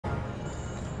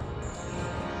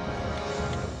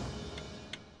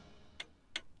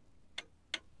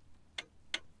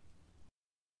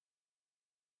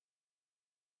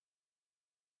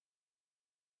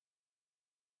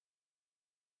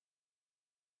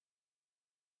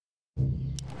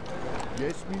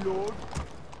Yes, me lord.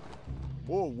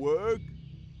 More work?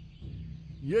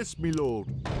 Yes, me lord.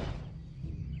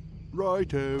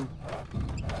 Righto.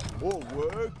 More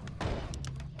work?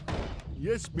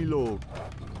 Yes, me lord.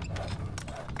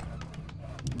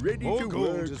 Ready More to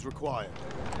gold work. is required.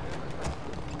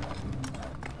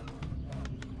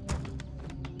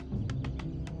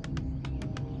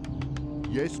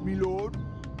 Yes, me lord.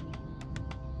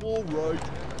 All right.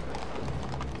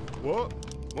 What?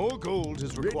 More gold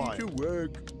is required. Ready to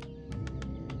work.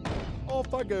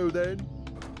 Off I go then.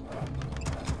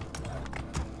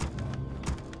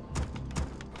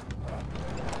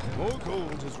 More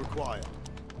gold is required.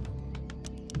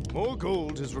 More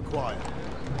gold is required.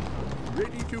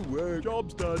 Ready to work.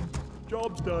 Job's done.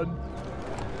 Job's done.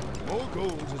 More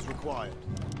gold is required.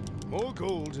 More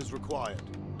gold is required.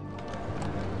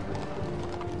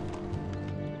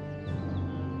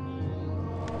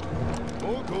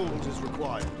 More gold is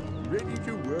required. Ready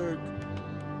to work.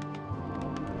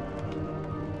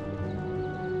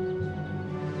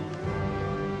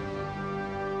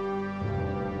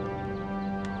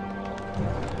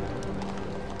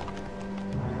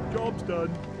 Job's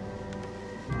done.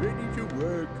 Ready to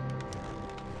work.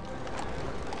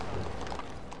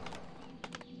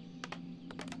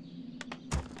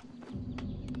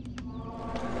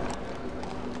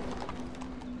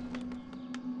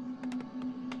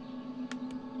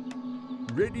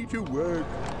 Ready to work.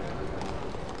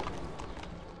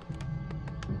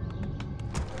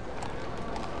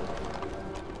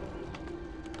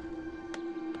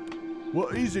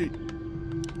 What is it?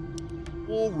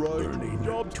 All right. Burning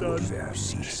Job's to done. there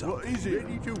see What something. is it?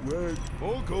 Ready to work.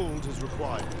 More gold is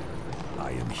required.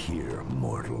 I am here,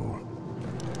 mortal.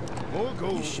 More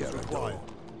gold is Yisharado. required.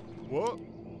 What?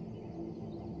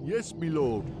 Yes, me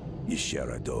lord.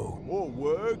 Yisharado. More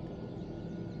work.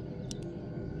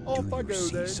 Off Do I you go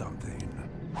see then. something?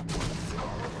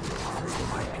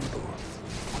 For my people,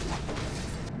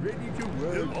 Ready to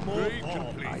work. Upgrade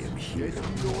complete. I am here, Yes, me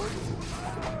lord.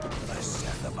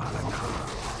 Asethabalana.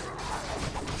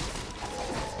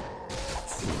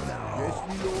 For now, Yes,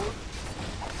 me lord.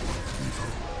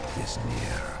 evil is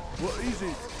near. What is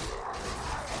it?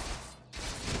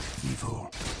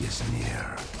 Evil is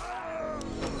near.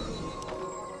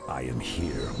 I am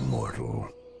here, mortal.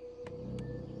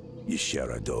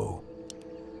 Yisharado.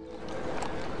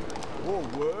 More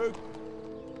work.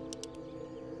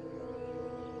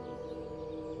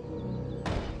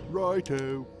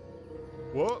 Righto.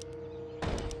 What?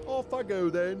 Off I go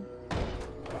then.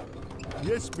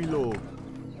 Yes, me lord.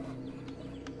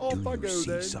 Off Do I you go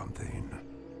see then. something?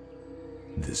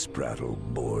 This prattle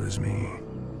bores me.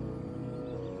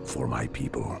 For my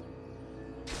people,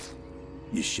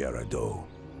 Yisharado.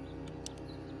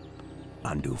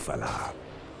 Andufala.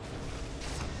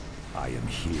 I am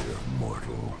here,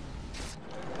 mortal.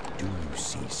 Do you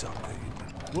see something?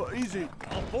 What is it?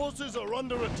 Our forces are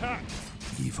under attack.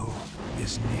 Evil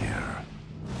is near.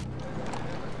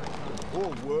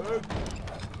 More work.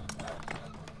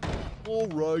 All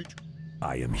right.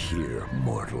 I am here,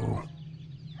 mortal.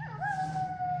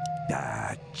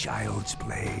 Ah, child's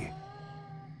play.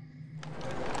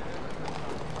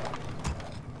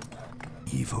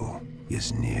 Evil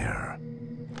is near.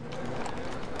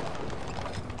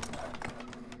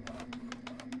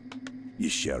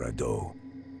 Yisharado,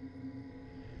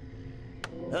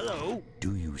 Hello.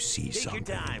 do you see Take something?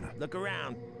 your time. Look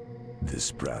around.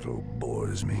 This prattle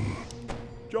bores me.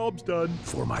 Job's done.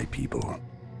 For my people,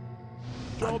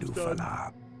 Job's done.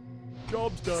 Andufala,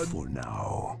 Job's done. for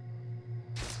now.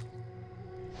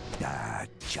 Ah,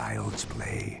 child's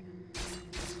play.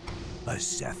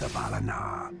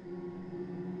 Asethabalana,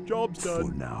 Job's for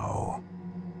done. now.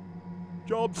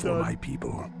 Job's For my done.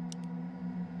 people,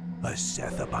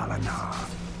 Asethabalana,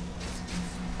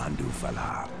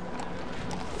 Andufala.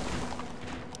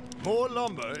 More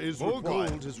lumber is required. More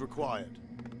gold is required.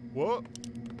 What?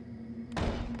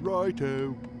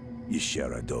 Righto.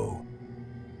 Yisharado.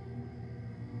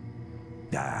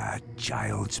 Ah,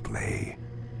 child's play.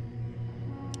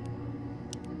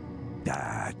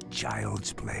 Ah,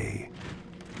 child's play.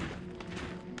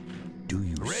 Do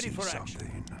you Ready see for action.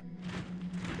 something?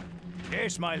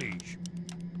 Yes, my liege.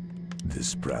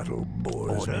 This prattle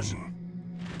bores Orders? me.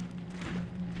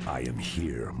 I am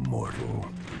here, mortal.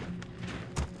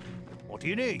 What do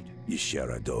you need?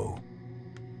 Yisharado.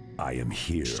 I am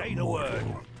here, Say the mortal. word.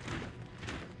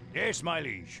 Yes, my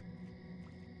liege.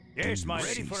 Yes, Do my you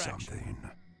ready see for action. something?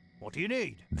 What do you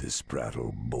need? This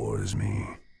prattle bores me.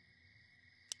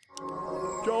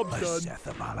 Job's done.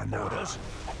 Asethabalana, Orders?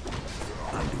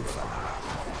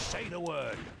 Andufala. Say the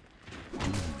word. Do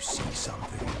you see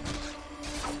something?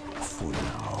 For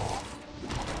now.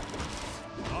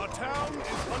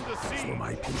 under For siege.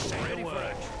 my people. Ready for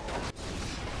action.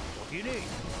 What do you need?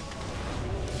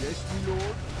 Yes, my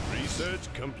lord.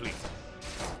 Research complete.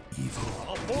 Evil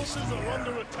Our is forces are near.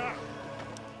 under attack.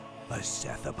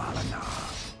 Asethabalana.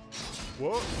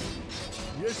 What?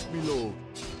 Yes, my lord.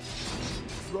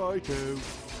 Righto.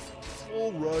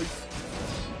 All right.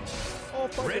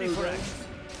 Off I Ready go for then. action.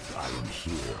 I am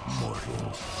here, mortal.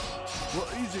 What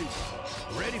is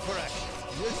it? Ready for action.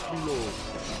 Yes, my lord.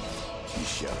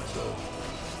 Isharado.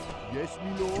 Yes,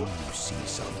 my Do lord. you see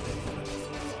something?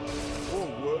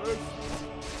 Forward.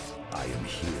 I am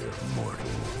here, mortal.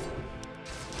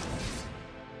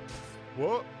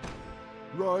 What?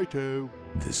 Righto.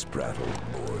 This battle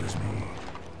bores me.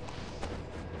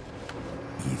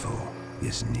 Evil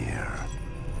is near.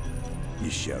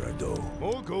 Isharado.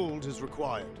 More gold is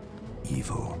required.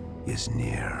 Evil is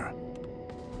near.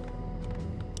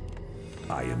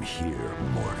 I am here,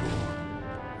 mortal.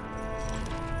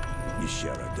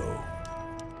 Isharado.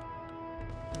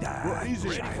 What is it?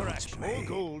 Ready for Child's action. More play.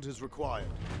 gold is required.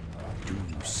 Do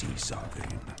you see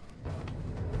something?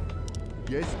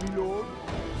 Yes, my lord.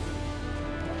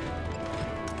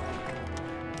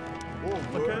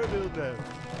 Forward. build that.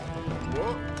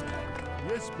 What?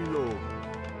 Yes, my lord.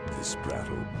 This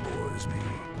battle bores me.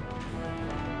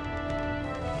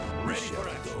 Ready for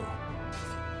action.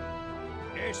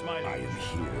 Yes, my I liege. am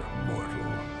here,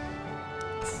 mortal.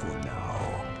 For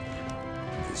now.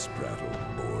 This battle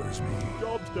bores me.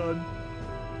 Job's done.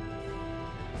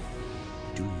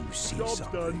 Do you see Job's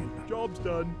something? done. Job's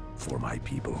done. For my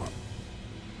people.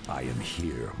 I am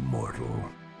here, mortal.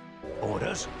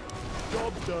 Orders.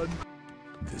 Job's done.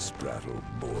 This battle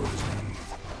bores me.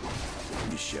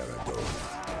 Isharado.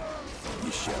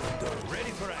 Isharado.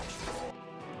 Ready for action.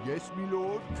 Yes, my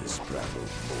lord. This battle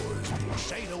bores me.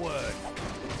 Say the word.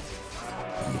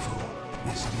 Evil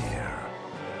is near.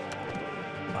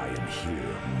 I am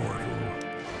here, mortal.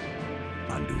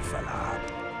 Andufala.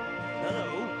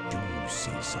 Hello. Do you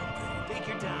see something? Take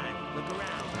your time. Look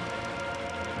around.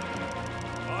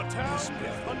 Our town is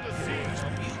under siege.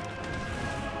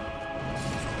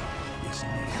 Is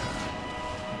near.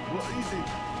 What is it?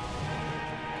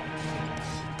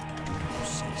 Do you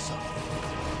see something?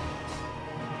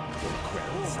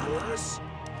 Thalas.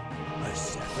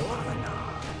 Asethabalana.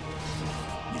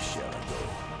 Isharado.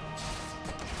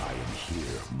 I am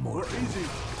here, What mortal. is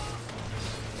it?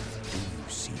 Do you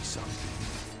see something?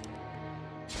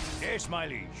 Yes, my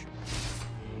liege.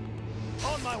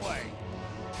 On my way.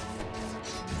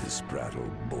 This battle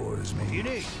bores What do you me.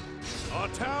 need? Our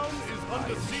town is I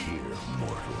under am siege. here,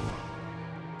 mortal.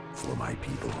 For my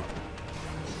people.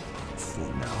 For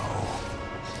now.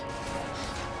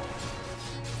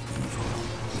 Evil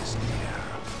is near.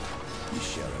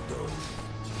 Isharado.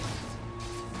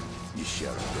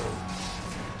 Isharado.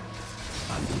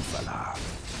 Andufala.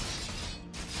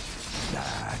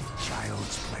 Ah,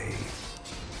 child's play.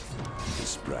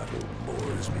 This battle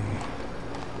bores me.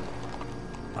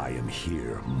 I am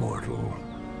here, mortal.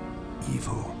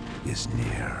 Evil is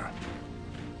near.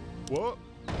 What?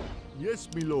 Yes,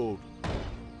 my lord.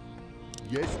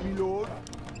 Yes, my lord.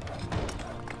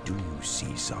 Do you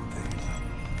see something?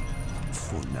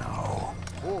 For now.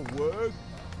 Forward.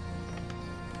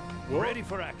 What? Ready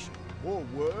for action.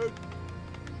 Forward.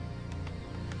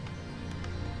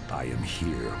 I am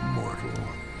here, mortal.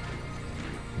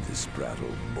 This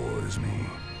battle bores me.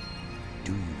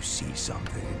 Do you see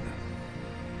something?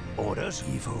 Orders.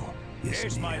 Evil is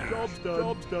Yes, my near. Job's done.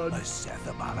 Job's done.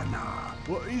 Asethabalana.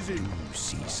 What is it? Do you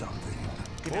see something?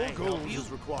 Can More I help gold you? is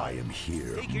I required. am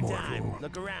here, Take your time. mortal.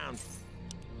 Look around.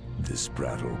 This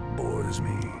battle bores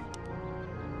me.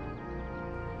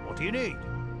 What do you need?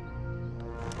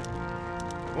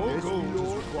 More Yes, my gold is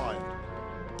lord. required.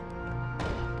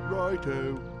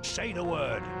 Righto. Say the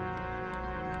word.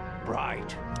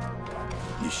 Right.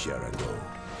 Isharado.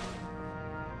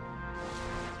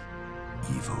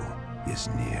 Evil is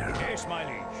near. Yes, my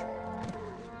liege.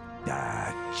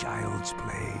 Ah, child's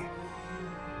play.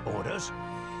 Orders.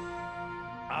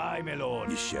 Aye, my lord.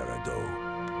 Isharado.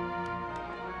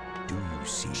 Do you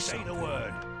see Say something? the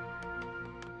word.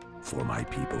 For my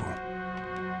people.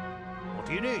 What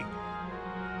do you need?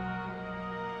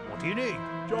 What do you need?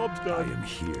 Job's I done. am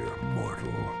here,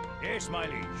 mortal. Yes, my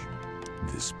liege.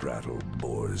 This battle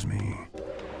bores me.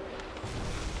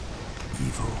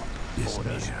 Evil is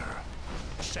Orders. near.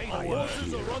 Say I the am word.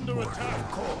 Forces here, are under mortal. attack.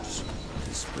 Of course.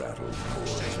 This battle Say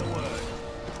bores the me. word.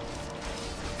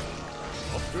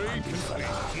 Upgrade complete.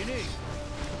 What do you need?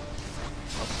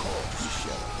 Of course.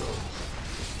 Isharado.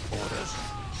 Orders.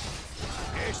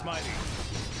 Yes, my liege.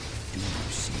 Do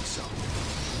you see something?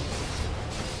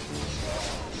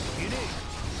 What do you need?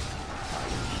 I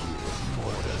am here,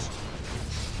 mortal.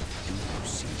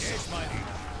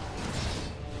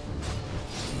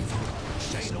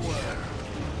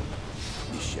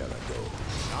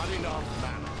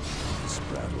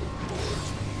 battle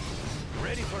bores me.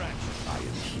 Ready for action. I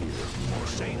am here, mortal.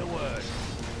 Say the word.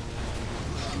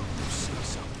 Do you see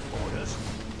something? Orders.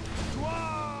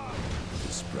 Dwarf!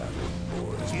 This battle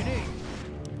bores What do you me. need?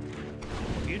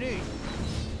 What do you need?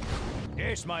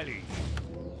 Yes, my liege.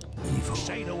 Evil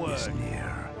Say the is word.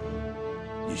 near.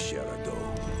 Yisharado.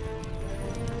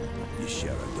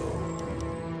 Yisharado.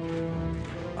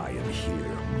 I am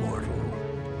here, mortal.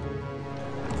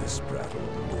 This battle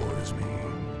bores me.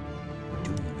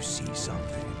 Do you see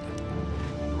something?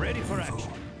 Ready for Evil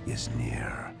action. is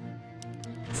near.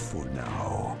 For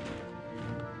now.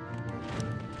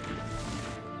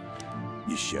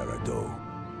 Yisharado.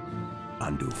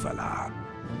 Andufala.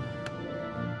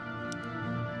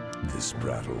 This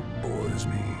battle bores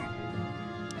me.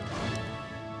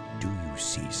 Do you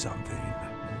see something?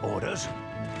 Orders.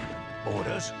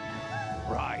 Orders.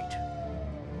 Right.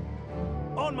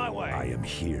 On my way. I am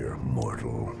here,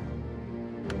 mortal.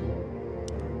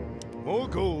 More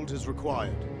gold is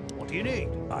required. What do you need?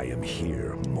 I am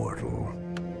here, mortal.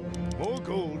 More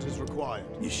gold is required.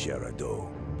 Yisharado.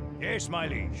 Yes, my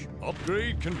liege.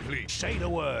 Upgrade complete. Say the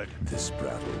word. This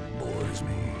battle bores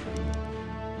me.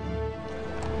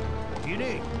 What do you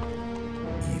need?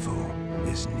 Evil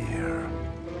is near.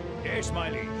 Yes, my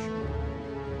liege.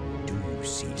 Do you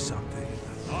see something?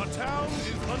 Our town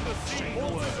is under Say siege. the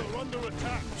Forces word. are under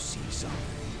attack. You see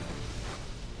something?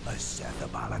 A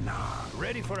Sethabalana.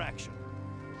 Ready for action.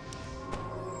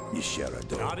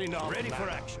 Yisharado. Not enough. Ready for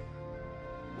now. action.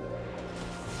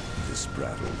 This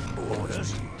battle bores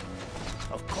Orders. me.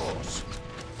 Of course.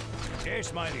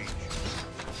 Yes, my liege.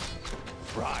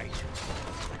 Right.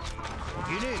 What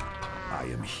do you need? I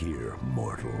am here,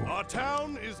 mortal. Our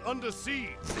town is under siege.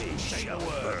 Say the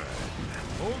word.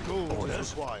 More gold Orders.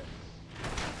 is required.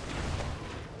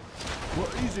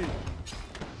 What is it?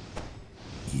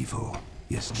 Evil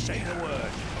is Say near. the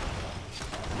word.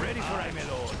 Ready for aim, my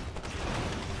lord.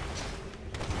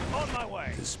 On my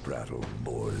way. This battle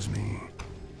bores me.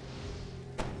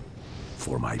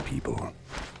 For my people.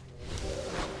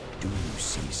 Do you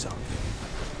see something?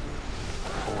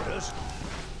 Orders.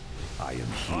 I am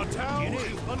Our here. town You is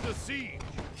need- under siege.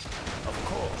 Of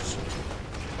course.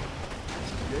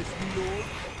 Yes, me lord.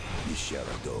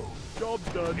 Yisharado.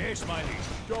 Job's done. Yes, my liege.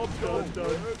 Job's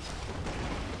done.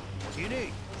 What do you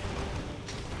need?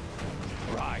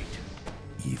 Right.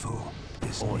 Evil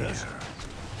is Orders. near.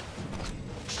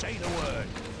 Say the word.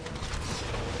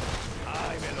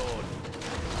 Aye, my lord.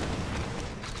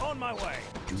 On my way.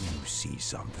 Do you see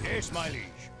something? Yes, my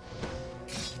liege.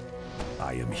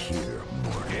 I am here,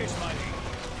 mortal. Yes, my liege.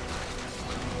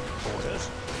 Orders.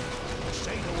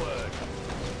 Say the word.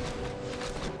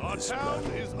 Our This town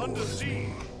battle is under bores siege.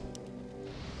 me.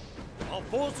 Our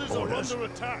forces Orders. are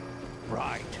under attack.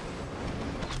 Right.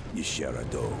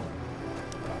 Yisharado.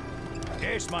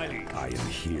 Yes, my liege. I am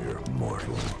here,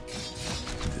 mortal.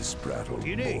 This battle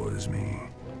You need- bores me.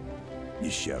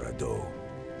 Yisharado.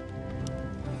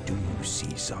 Do you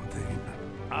see something?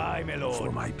 Aye, my For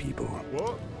lord. my people.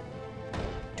 What?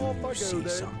 Do Off I you go see then.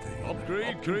 something?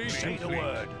 Upgrade complete. Say the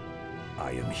word.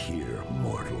 I am here,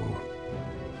 mortal.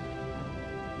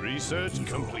 Research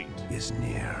Evil complete. is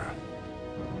near.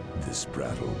 This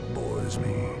battle bores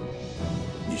me.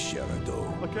 Yisharado.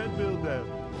 I can't build that.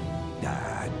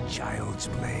 Ah, child's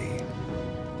play.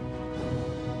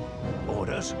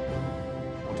 Orders.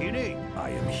 What do you need? I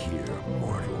am here,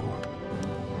 mortal.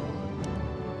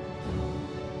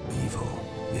 Evil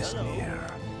is Hello. near.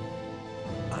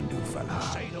 Andufala.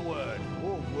 Say the word.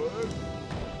 More work.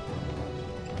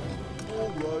 All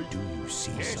right. Do you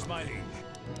see Yes, something? my liege.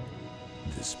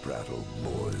 This battle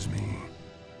bores me.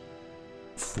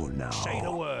 For now. Say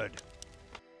the word.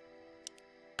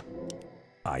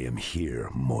 I am here,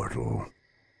 mortal.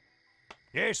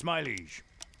 Yes, my liege.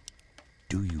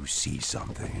 Do you see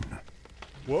something?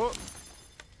 What?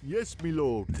 Yes, me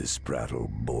lord. This battle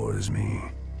bores me.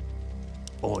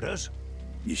 Orders.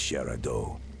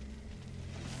 Yisharado.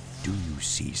 Do you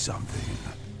see something?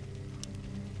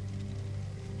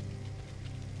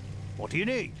 What do you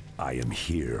need? I am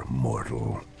here,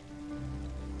 mortal.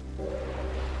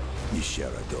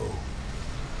 Yisharado.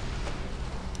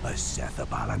 A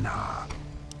Sethabalana.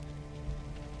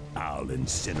 I'll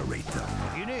incinerate them.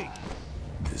 What do you need?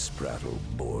 This battle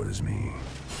bores me.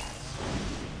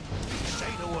 Say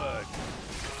the word.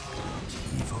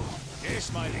 Evil Yes,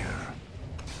 is my liege. near.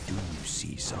 Do you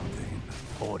see something?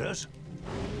 Orders.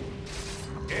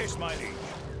 Yes, my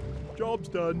liege. Job's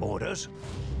done. Orders.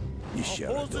 Forces are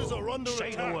Yisharado. under Say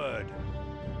attack. the word.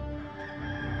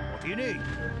 What do you need?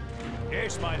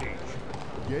 Yes, my liege.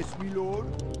 Yes, me lord.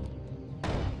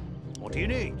 What do you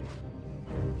need?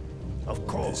 Of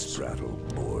course. This battle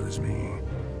bores me.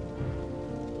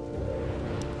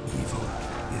 Evil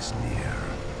is near.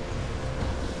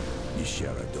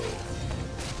 Isharado.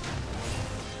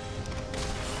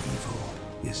 Evil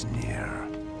is near.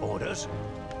 Orders?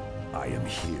 I am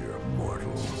here,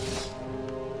 mortal.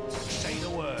 Say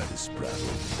the word. This battle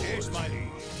Here's bores my me.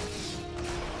 liege.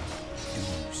 Do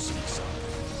you see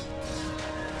something?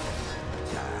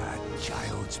 Ah,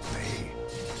 child's play.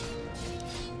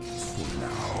 For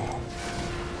now,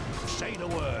 Say the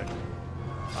word.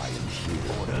 I am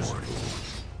here, Orders? mortal.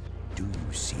 Do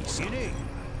you see You something? need.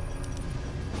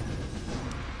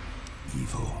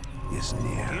 Evil is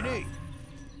near. You need.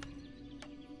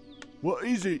 What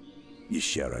is it?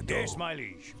 Isharado. Here's my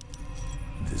liege.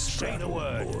 This Say the battle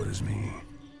word. bores me.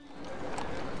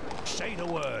 Say the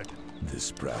word.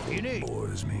 This battle You need.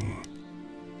 bores me.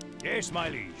 Yes, my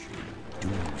liege. Do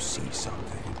you see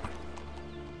something?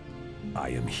 I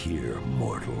am here,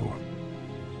 mortal.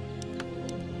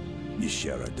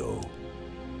 Isharado.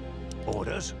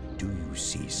 Orders? Do you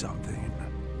see something?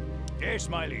 Yes,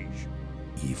 my liege.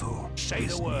 Evil Say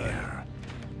is the word. near.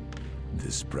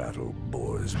 This battle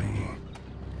bores me.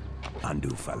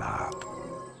 Andufala.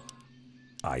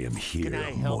 I am here, Can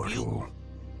I help mortal.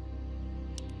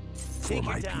 For Take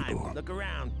my your time. people. Look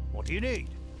around. What do you need?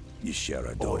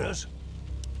 Isharado. Orders?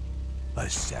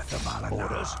 Asethabalana.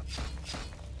 Orders?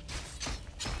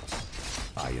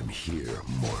 I am here,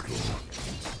 mortal.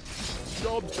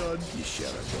 Job's done.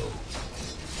 Isharado.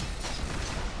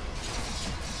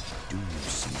 Do you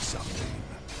see something?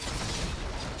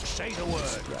 Say the This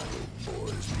word. battle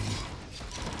bores me.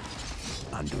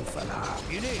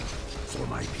 Andufala. You need. For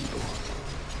my people.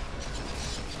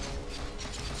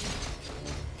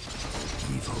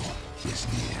 Evil is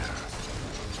near.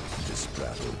 This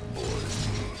battle bores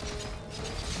me.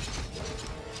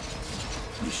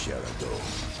 Isharado.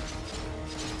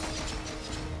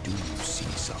 Do you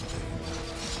see something?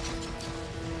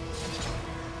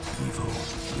 Evil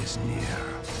is near.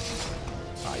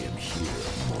 I am here,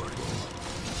 mortal.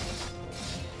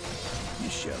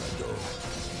 Isharado.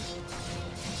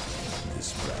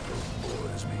 This battle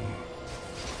bores me.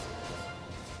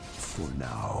 For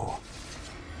now,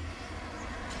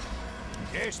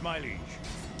 Yes, my liege.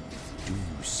 do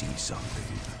you see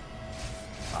something?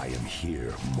 I am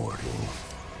here, mortal.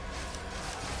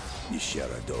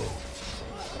 Isharado.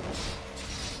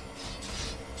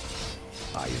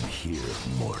 I am here,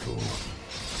 mortal.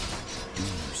 Do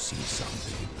you see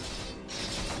something?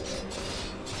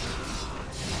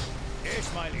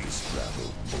 Yes, my liege. This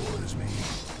battle bores me.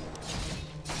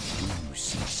 Do you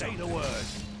see Say something? the word.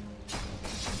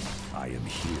 I am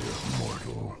here,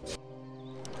 mortal.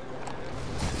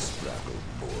 This battle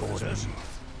bores Orders? me.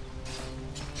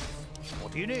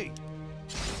 What do you need?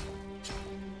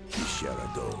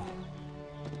 Isharado.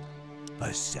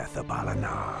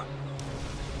 Asethabalana.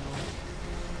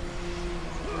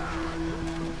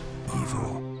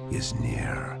 Evil is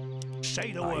near.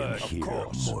 Say the I am word. here, Of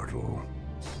course. mortal.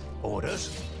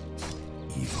 Orders?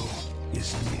 Evil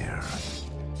is near.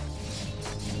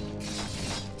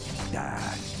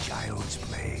 Ah, child's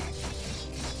play.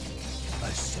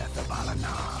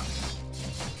 Asethabalana.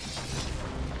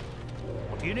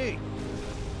 What do you need?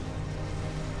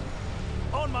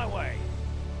 On my way.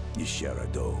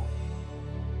 Isharado.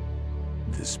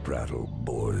 This battle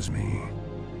bores me.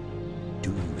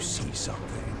 Do you see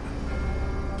something?